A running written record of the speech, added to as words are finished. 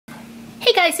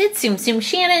guys, it's Tsum Tsum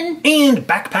Shannon. And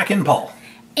Backpackin' Paul.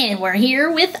 And we're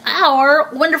here with our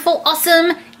wonderful,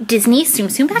 awesome Disney Tsum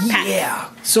Tsum backpack. Yeah,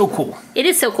 so cool. It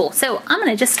is so cool. So I'm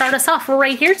going to just start us off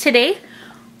right here today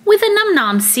with a Num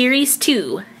Nom Series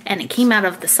 2. And it came out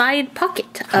of the side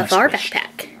pocket of our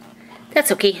backpack.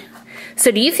 That's okay. So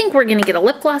do you think we're going to get a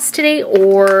lip gloss today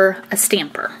or a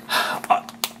stamper?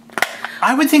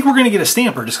 I would think we're going to get a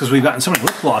stamper just because we've gotten so many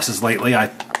lip glosses lately. I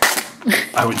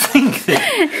would think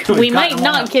that we might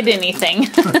not get anything.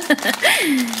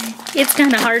 It's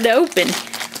kind of hard to open.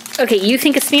 Okay, you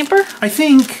think a stamper? I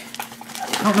think.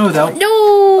 I don't know though. No!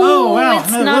 Oh wow,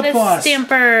 it's not lip a gloss.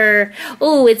 Stamper.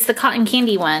 Oh, it's the cotton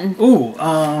candy one. Ooh,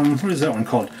 what is that one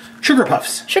called? Sugar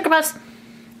Puffs. Sugar Puffs.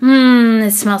 Mmm,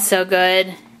 it smells so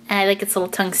good. I like its little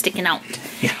tongue sticking out.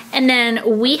 Yeah. And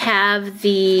then we have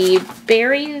the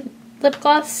berry lip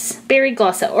gloss. Berry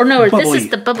gloss. Or no, Bubbly. This is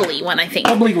the bubbly one, I think.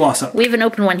 Bubbly gloss up. We have an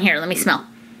open one here. Let me smell.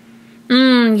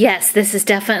 Mmm, yes, this is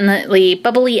definitely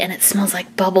bubbly, and it smells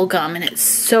like bubble gum, and it's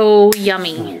so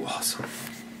yummy. Ooh, awesome.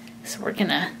 So we're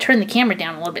gonna turn the camera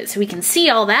down a little bit so we can see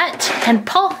all that. And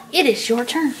Paul, it is your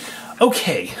turn.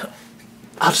 Okay,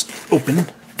 I'll just open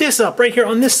this up right here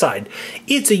on this side.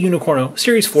 It's a Unicorno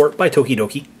Series 4 by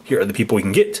Tokidoki. Here are the people we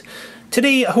can get.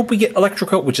 Today, I hope we get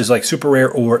Electrico, which is like super rare,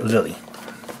 or Lily.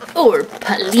 Or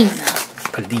Palina.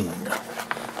 Palina.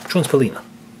 Which one's Palina?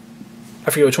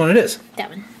 I forget which one it is. That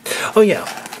one. Oh, yeah.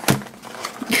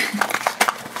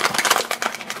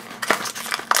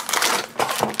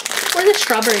 Or the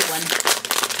strawberry one.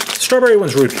 Strawberry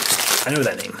one's Rubies. I know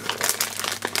that name.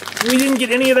 We didn't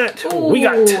get any of that. Ooh. We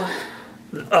got,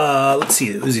 let's see,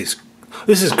 who's this?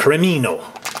 This is Cremino.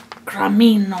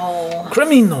 Cremino.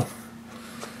 Cremino.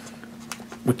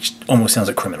 Which almost sounds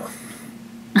like criminal.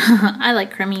 I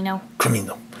like Cremino.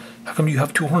 Cremino. How come you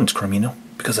have two horns, Cremino?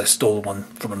 Because I stole one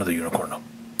from another Unicorno.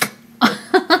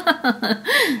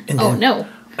 And Oh no.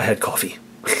 I had coffee.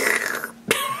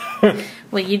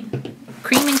 Well,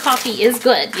 cream and coffee is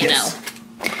good, you know.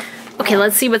 Okay,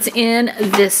 let's see what's in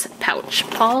this pouch.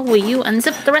 Paul, will you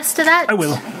unzip the rest of that? I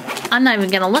will. I'm not even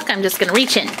gonna look, I'm just gonna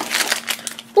reach in.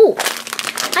 Ooh,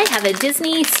 I have a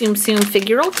Disney Tsum Tsum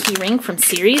figural keyring from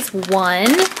Series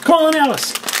 1. Come on,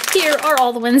 Alice. Here are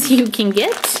all the ones you can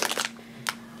get.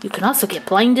 You can also get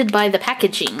blinded by the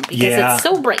packaging because it's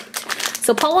so bright.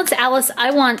 So Paul wants Alice,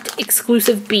 I want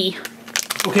exclusive B.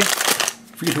 Okay.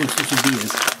 Forget who exclusive B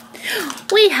is.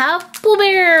 We have Pooh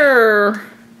Bear.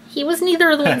 He was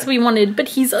neither of the ones we wanted, but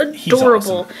he's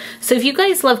adorable. Awesome. So if you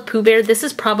guys love Pooh Bear, this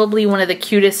is probably one of the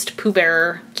cutest Pooh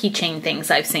Bear keychain things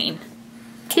I've seen.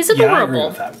 He's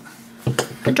adorable. Yeah, I agree with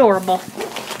that. Adorable.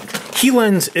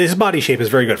 His body shape is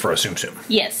very good for a Tsum Tsum.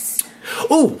 Yes.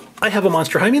 Oh, I have a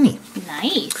Monster High Mini.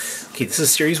 Nice. Okay, this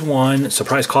is Series 1,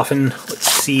 Surprise Coffin. Let's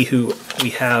see who we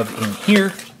have in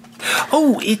here.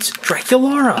 Oh, it's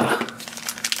Draculara.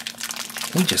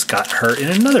 We just got her in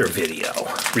another video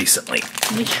recently.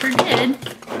 We sure did.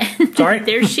 Sorry.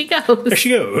 There she goes. There she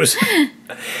goes.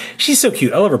 She's so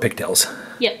cute. I love her pigtails.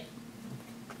 Yep.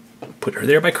 Put her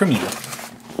there by Cremino.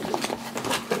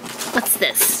 What's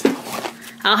this?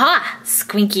 Aha!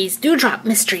 Squinkies Do Drop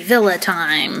Mystery Villa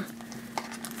time.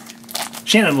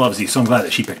 Shannon loves these, so I'm glad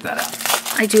that she picked that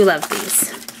out. I do love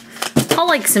these. Paul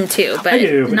likes them too, but not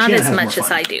Shannon as has much more as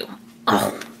fun. I do.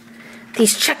 Oh,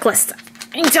 these checklists.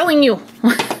 I'm telling you.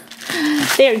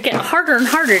 They get harder and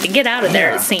harder to get out of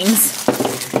there, it seems.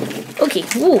 Okay,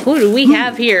 ooh, who do we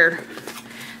have here?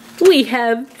 We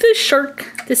have the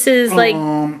shark. This is like...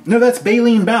 No, that's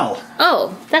Baleen Bell.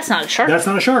 Oh, that's not a shark. That's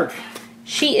not a shark.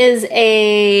 She is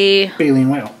a... Baleen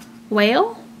whale.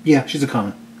 Whale? Yeah, she's a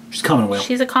common. She's a common whale.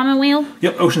 She's a common whale?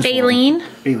 Yep, ocean Baleen.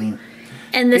 Baleen.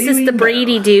 And this is the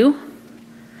Brady Doo.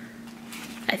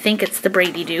 I think it's the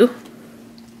Brady Doo.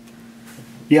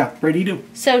 Yeah, Brady Doo.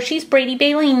 So she's Brady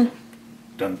Baleen.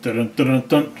 Dun, dun, dun, dun, dun,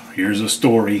 dun. Here's a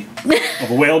story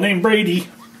of a whale named Brady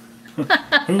who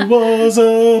was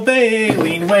a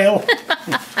baleen whale.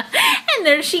 And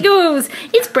there she goes.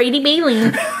 It's Brady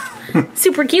Baleen.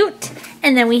 Super cute.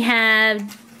 And then we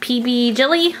have PB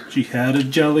Jelly. She had a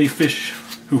jellyfish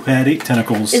who had 8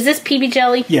 tentacles. Is this PB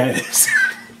Jelly? Yeah, it is.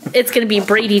 It's going to be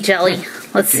Brady Jelly.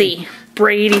 Let's see.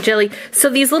 Brady Jelly. So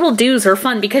these little doos are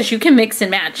fun because you can mix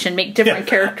and match and make different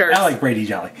characters. I like Brady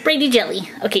Jelly. Brady Jelly.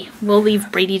 Okay, we'll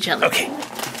leave Brady Jelly. Okay.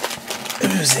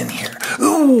 Who's in here?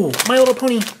 Ooh, My Little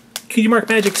Pony Cutie Mark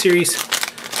Magic series.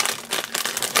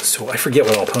 So I forget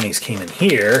what all ponies came in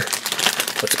here.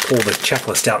 Let's pull the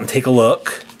checklist out and take a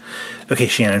look. Okay,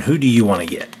 Shannon, who do you want to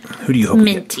get? Who do you hope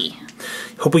Minty. we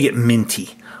get? Hope we get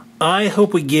Minty. I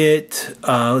hope we get,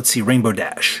 let's see, Rainbow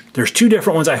Dash. There's 2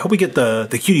 different ones. I hope we get the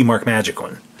Cutie Mark Magic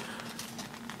one.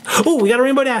 Oh, we got a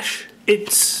Rainbow Dash.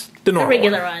 It's the normal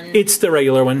regular one. It's the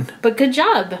regular one. But good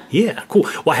job. Yeah, cool.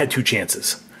 Well, I had 2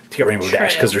 chances to get Rainbow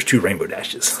Dash because there's 2 Rainbow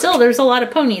Dashes. Still, there's a lot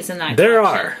of ponies in that There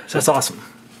collection. are. So that's awesome.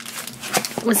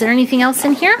 Was there anything else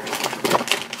in here?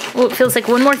 Oh, it feels like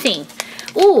one more thing.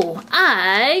 Ooh,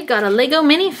 I got a Lego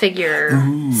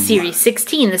minifigure. Series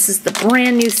 16. This is the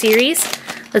brand new series.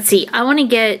 Let's see. I want to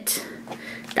get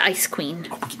the Ice Queen.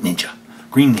 Oh, Ninja.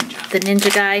 Green Ninja. The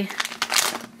ninja guy.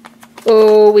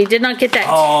 Oh, we did not get that.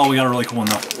 Oh, we got a really cool one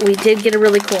though. We did get a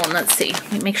really cool one. Let's see.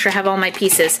 Let me make sure I have all my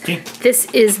pieces. Okay. This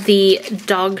is the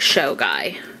dog show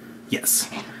guy. Yes.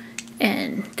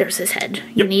 And there's his head.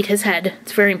 You need his head.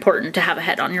 It's very important to have a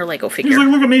head on your Lego figure. He's like,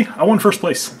 look at me. I won first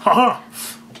place. Haha.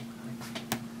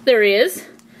 There he is.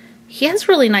 He has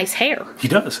really nice hair. He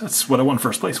does. That's what I won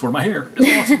first place for. My hair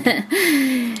is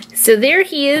awesome. So there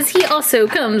he is. He also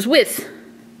comes with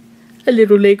a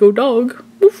little Lego dog.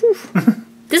 Woof, woof.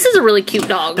 This is a really cute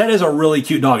dog. That is a really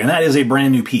cute dog, and that is a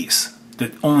brand new piece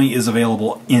that only is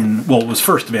available in, well, it was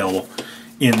first available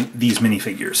in these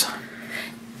minifigures.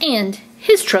 And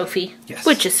his trophy, Yes.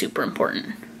 which is super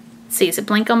important. See, is it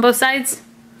blank on both sides?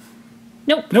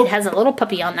 Nope. Nope. It has a little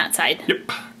puppy on that side.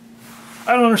 Yep.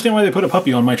 I don't understand why they put a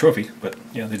puppy on my trophy, but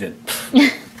yeah, they did.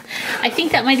 I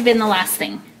think that might have been the last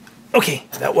thing. Okay,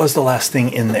 that was the last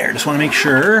thing in there. Just want to make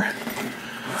sure.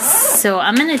 So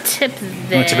I'm going to tip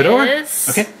this. Want to tip it over?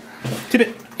 Okay. Tip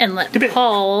it. And let Tip it.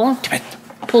 Paul Tip it.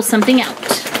 pull something out.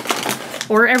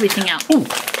 Or everything out. Ooh.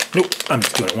 Nope. I'm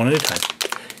just doing it one at a time.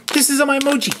 This is a my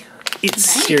emoji.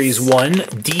 It's Nice. Series 1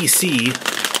 DC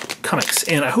Comics,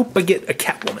 and I hope I get a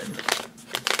Catwoman.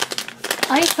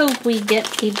 I hope we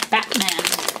get a Batman.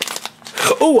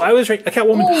 Oh, I was right. A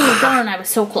Catwoman. Oh, darn, I was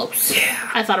so close.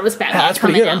 Yeah. I thought it was Batman. That's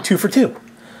pretty coming good. I'm out. 2 for 2.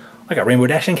 I got Rainbow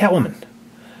Dash and Catwoman.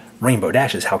 Rainbow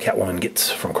Dash is how Catwoman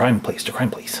gets from crime place to crime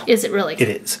place. Is it really? It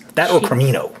is. That or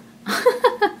Crimino.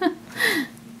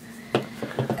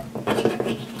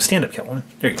 Stand up, Catwoman.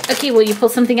 There you go. Okay, will you pull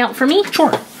something out for me?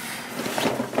 Sure.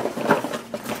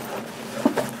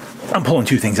 I'm pulling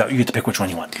 2 things out. You get to pick which one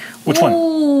you want. Which one?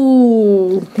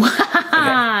 Ooh.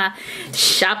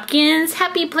 Shopkins,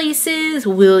 Happy Places.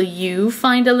 Will you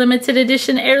find a limited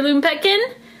edition heirloom petkin?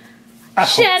 I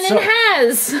hope Shannon so.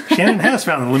 has. Shannon has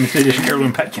found a limited edition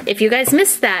heirloom petkin. If you guys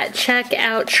missed that, check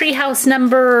out Treehouse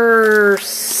number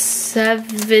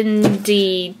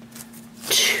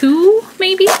 72,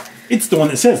 maybe? It's the one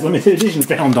that says limited edition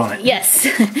found on it. Yes.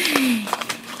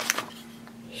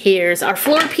 Here's our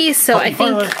floor piece, so I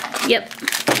think, yep.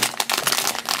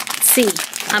 Let's see,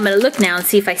 I'm gonna look now and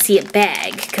see if I see a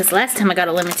bag, because last time I got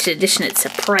a limited edition, it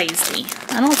surprised me.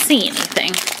 I don't see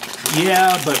anything.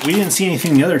 Yeah, but we didn't see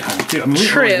anything the other time, too. I mean, we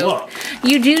didn't really True. look.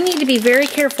 You do need to be very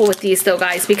careful with these, though,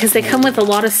 guys, because they come with a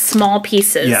lot of small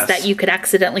pieces Yes. that you could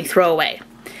accidentally throw away.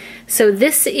 So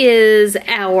this is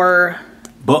our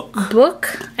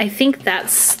book. I think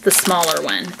that's the smaller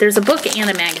one. There's a book and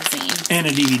a magazine. And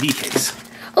a DVD case.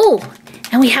 Oh,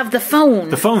 and we have the phone.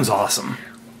 The phone's awesome.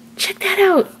 Check that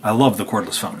out. I love the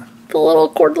cordless phone. The little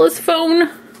cordless phone.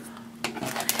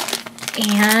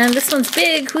 And this one's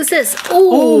big. Who's this?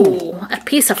 Ooh, a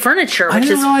piece of furniture, I which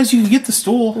didn't is realize you could get the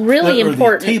stool. really or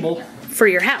important the table. for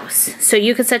your house. So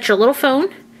you could set your little phone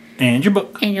And your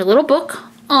book. and your little book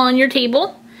on your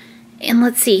table. And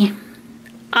let's see.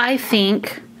 I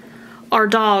think our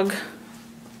dog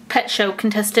pet show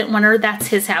contestant winner, that's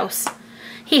his house.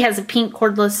 He has a pink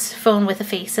cordless phone with a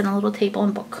face and a little table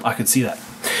and book. I could see that.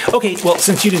 Okay, well,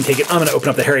 since you didn't take it, I'm going to open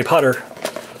up the Harry Potter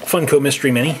Funko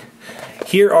Mystery Mini.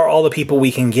 Here are all the people we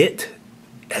can get.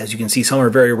 As you can see, some are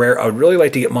very rare. I would really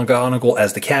like to get McGonagall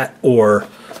as the cat or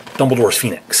Dumbledore's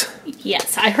Phoenix.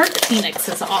 Yes, I heard the Phoenix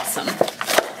is awesome.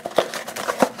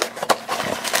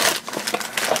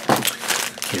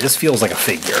 Okay, this feels like a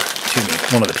figure to me,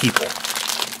 one of the people.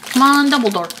 Come on,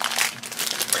 Dumbledore.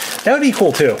 That would be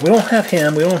cool, too. We don't have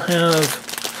him. We don't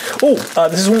have... Oh,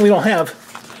 this is one we don't have.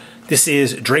 This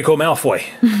is Draco Malfoy.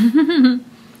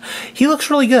 He looks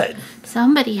really good.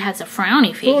 Somebody has a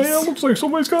frowny face. Oh, yeah, looks like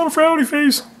somebody's got a frowny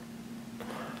face.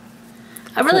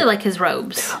 I really like his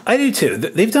robes. I do, too.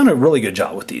 They've done a really good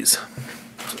job with these.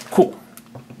 Cool.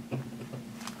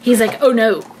 He's like, oh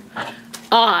no,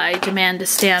 I demand to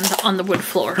stand on the wood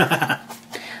floor.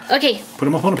 Okay, Put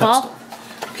him up on a Paul,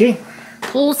 pedestal. Okay.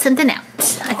 pull something out.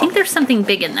 I think there's something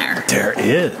big in there. There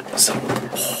is.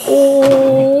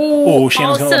 Oh,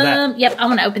 Shannon's gonna love that. awesome. Yep, I'm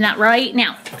gonna open that right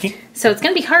now. Okay. So it's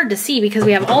gonna be hard to see because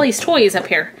we have all these toys up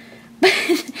here. But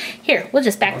here, we'll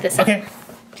just back this up. Okay.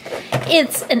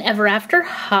 It's an Ever After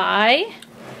High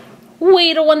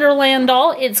Way to Wonderland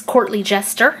doll. It's Courtly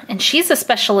Jester, and she's a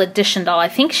special edition doll. I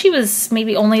think she was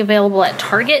maybe only available at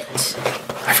Target.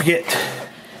 I forget.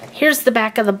 Here's the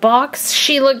back of the box.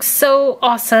 She looks so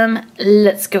awesome.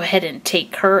 Let's go ahead and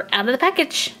take her out of the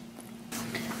package.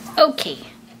 Okay,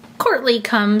 Courtly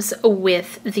comes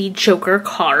with the Joker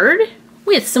card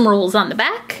with some rolls on the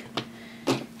back.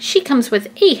 She comes with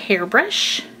a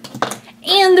hairbrush.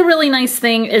 And the really nice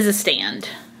thing is a stand.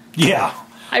 Yeah.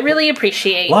 I really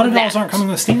appreciate that. A lot of dolls aren't coming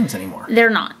with stands anymore. They're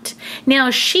not. Now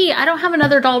I don't have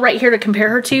another doll right here to compare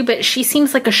her to, but she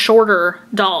seems like a shorter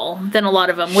doll than a lot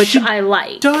of them, which I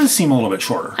like. Does seem a little bit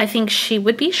shorter. I think she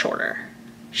would be shorter.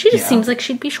 She just seems like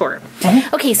she'd be shorter.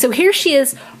 Mm-hmm. Okay, so here she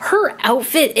is. Her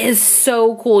outfit is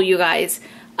so cool, you guys.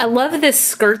 I love this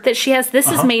skirt that she has.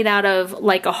 This is made out of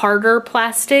like a harder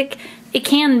plastic. It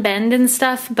can bend and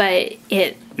stuff, but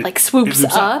it like swoops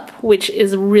up, which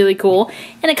is really cool.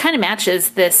 And it kind of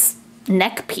matches this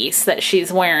neck piece that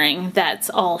she's wearing that's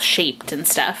all shaped and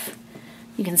stuff.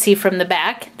 You can see from the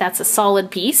back, that's a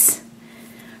solid piece.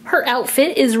 Her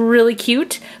outfit is really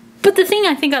cute, but the thing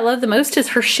I think I love the most is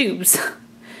her shoes.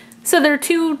 So they're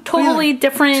two totally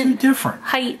different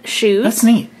height shoes. That's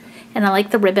neat. And I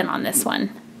like the ribbon on this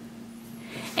one.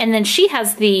 And then she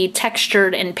has the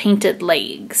textured and painted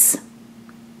legs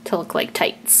to look like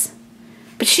tights.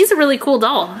 But she's a really cool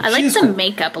doll. I like the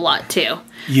makeup a lot too.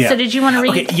 Yeah. So did you want to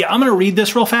read? Okay, yeah, I'm going to read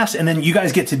this real fast, and then you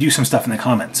guys get to do some stuff in the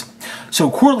comments.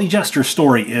 So Courtly Jester's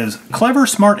story is, clever,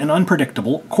 smart, and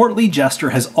unpredictable, Courtly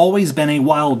Jester has always been a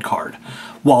wild card.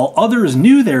 While others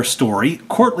knew their story,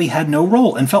 Courtly had no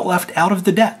role and felt left out of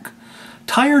the deck.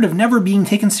 Tired of never being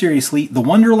taken seriously, the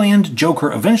Wonderland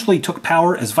Joker eventually took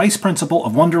power as vice principal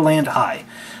of Wonderland High.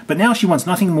 But now she wants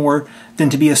nothing more than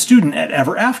to be a student at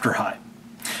Ever After High.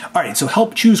 Alright, so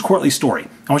help choose Courtly's story.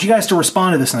 I want you guys to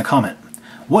respond to this in the comment.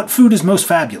 What food is most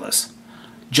fabulous?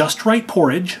 Just Right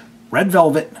porridge, red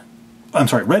velvet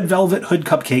hood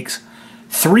cupcakes,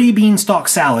 3 beanstalk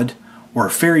salad, or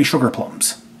fairy sugar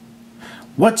plums?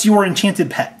 What's your enchanted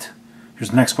pet? Here's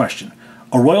the next question.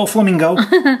 A royal flamingo,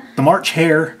 the March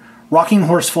hare, rocking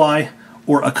horsefly,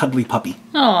 or a cuddly puppy?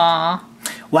 Aww.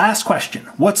 Last question.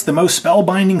 What's the most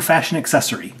spellbinding fashion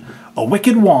accessory? A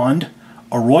wicked wand,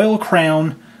 a royal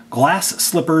crown, glass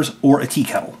slippers, or a tea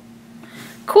kettle?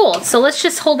 Cool. So let's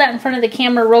just hold that in front of the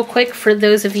camera real quick for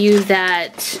those of you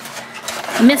that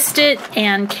missed it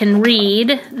and can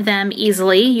read them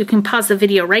easily. You can pause the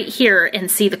video right here and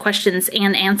see the questions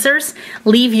and answers.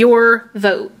 Leave your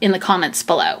vote in the comments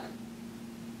below.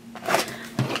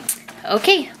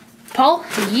 Okay, Paul,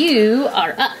 you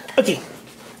are up. Okay,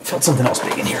 felt something else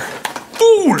big in here.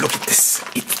 Ooh, look at this.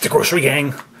 It's the Grossery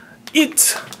Gang.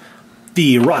 It's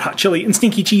the Raw Hot Chili and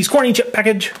Stinky Cheese Corny Chip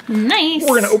package. Nice.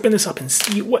 We're going to open this up and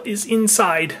see what is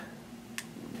inside.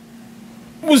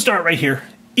 We'll start right here.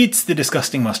 It's the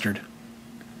disgusting mustard.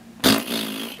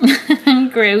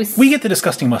 Gross. We get the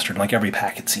disgusting mustard in like every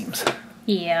pack, it seems.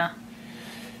 Yeah.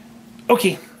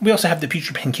 Okay, we also have the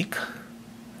putrid pancake,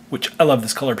 which I love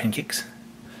this color, pancakes.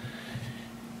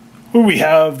 Ooh, we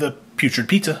have the putrid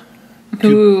pizza.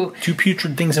 Two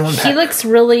putrid things in one pack. He looks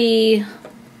really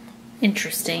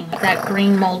interesting, that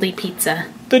green moldy pizza.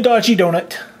 The dodgy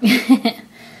donut.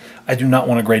 I do not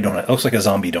want a gray donut. It looks like a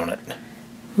zombie donut.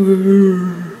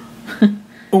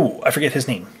 Oh, I forget his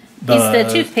name. He's the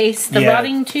toothpaste. The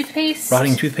rotting toothpaste?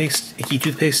 Rotting toothpaste? Icky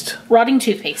toothpaste? Rotting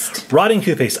toothpaste. Rotting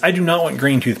toothpaste. I do not want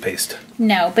green toothpaste.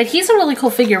 No, but he's a really cool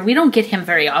figure. We don't get him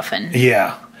very often.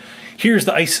 Yeah. Here's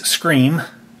the Ice Scream,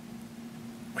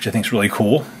 which I think is really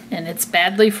cool. And it's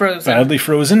badly frozen. Badly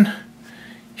frozen.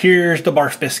 Here's the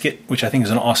Barf Biscuit, which I think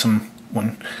is an awesome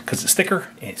one because it's thicker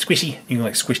and it's squishy. You can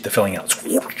like squish the filling out.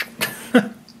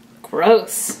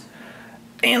 Gross.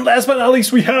 And last but not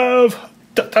least, we have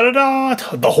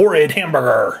the horrid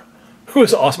hamburger, who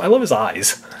is awesome. I love his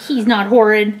eyes. He's not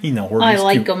horrid. He's not horrid. I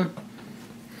like him.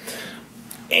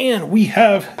 And we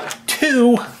have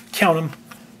 2, count them,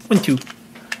 1, 2,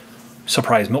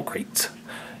 surprise milk crates.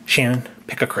 Shannon,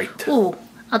 pick a crate. Ooh,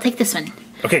 I'll take this one.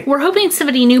 Okay. We're hoping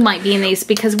somebody new might be in these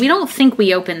because we don't think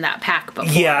we opened that pack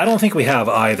before. Yeah, I don't think we have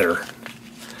either.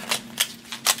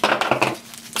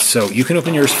 So you can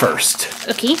open yours first.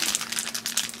 Okay.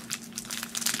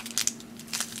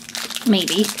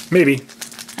 Maybe. Maybe.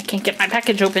 I can't get my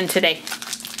package open today.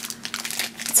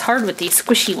 It's hard with these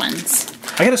squishy ones.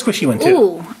 I got a squishy one too.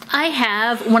 Ooh, I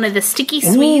have one of the sticky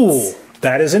sweets. Ooh,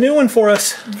 that is a new one for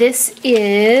us. This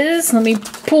is, let me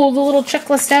pull the little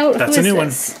checklist out. That's a new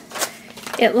one.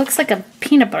 It looks like a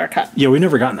peanut butter cup. Yeah, we've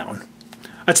never gotten that one.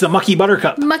 That's the Mucky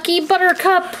Buttercup. Mucky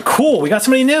Buttercup. Cool, we got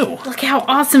somebody new. Look how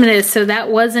awesome it is. So that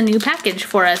was a new package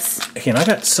for us. Okay, and I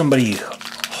got somebody,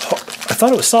 I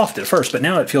thought it was soft at first, but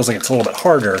now it feels like it's a little bit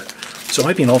harder. So it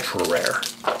might be an ultra rare.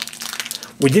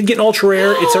 We did get an ultra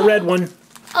rare. It's a red one.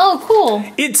 Oh, cool.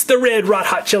 It's the red Rot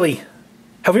Hot Chili.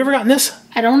 Have we ever gotten this?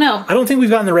 I don't know. I don't think we've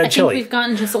gotten the red chili. We've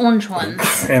gotten just orange ones.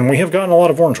 And we have gotten a lot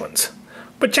of orange ones.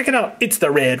 But check it out. It's the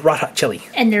red Rot Hot Chili.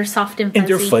 And they're soft and fuzzy. And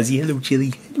they're fuzzy. Hello,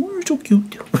 chili. Oh, so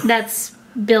cute. That's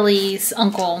Billy's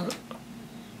uncle.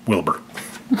 Wilbur.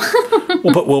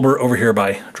 We'll put Wilbur over here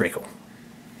by Draco.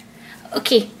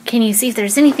 Okay, can you see if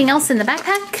there's anything else in the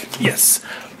backpack? Yes.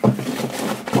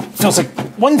 Feels like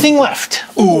one thing left.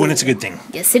 Ooh, and it's a good thing.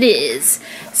 Yes, it is.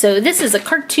 So this is a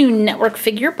Cartoon Network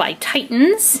figure by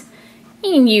Titans.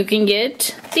 And you can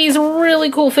get these really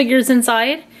cool figures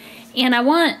inside. And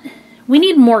we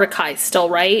need Mordecai still,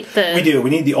 right? We do. We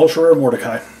need the ultra rare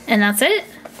Mordecai. And that's it?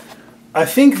 I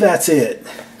think that's it.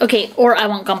 Okay, or I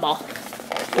want Gumball.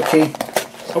 Okay.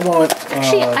 I want...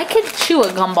 Actually, I could chew a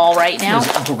Gumball right now. Is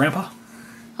it Uncle Grandpa?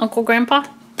 Uncle Grandpa?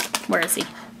 Where is he?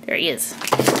 There he is.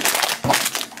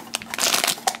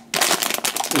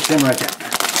 There's him right there.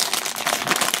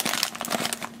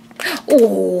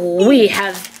 Oh, we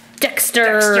have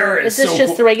Dexter. Is this so just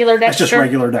cool. the regular Dexter? That's just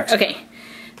regular Dexter. Okay.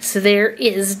 So there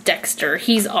is Dexter.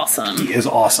 He's awesome. He is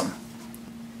awesome.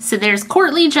 So there's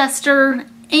Courtly Jester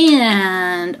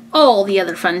and all the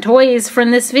other fun toys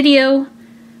from this video.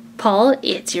 Paul,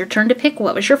 it's your turn to pick.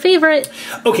 What was your favorite?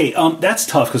 Okay, that's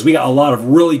tough because we got a lot of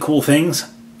really cool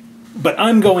things. But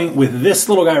I'm going with this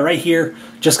little guy right here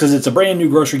just because it's a brand new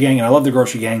Grossery Gang and I love the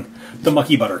Grossery Gang. The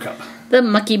Mucky Buttercup. The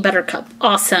Mucky Buttercup.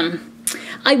 Awesome.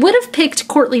 I would have picked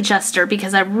Courtly Jester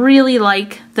because I really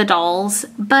like the dolls,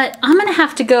 but I'm going to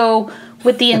have to go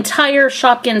with the entire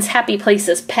Shopkins Happy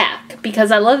Places pack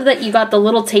because I love that you got the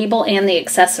little table and the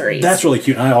accessories. That's really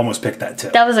cute. I almost picked that too.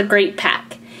 That was a great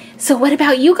pack. So what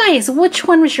about you guys? Which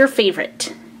one was your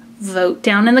favorite? Vote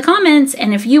down in the comments,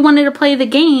 and if you wanted to play the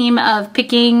game of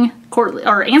picking Courtly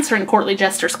or answering Courtly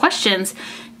Jester's questions,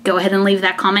 go ahead and leave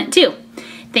that comment too.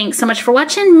 Thanks so much for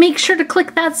watching. Make sure to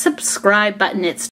click that subscribe button. It's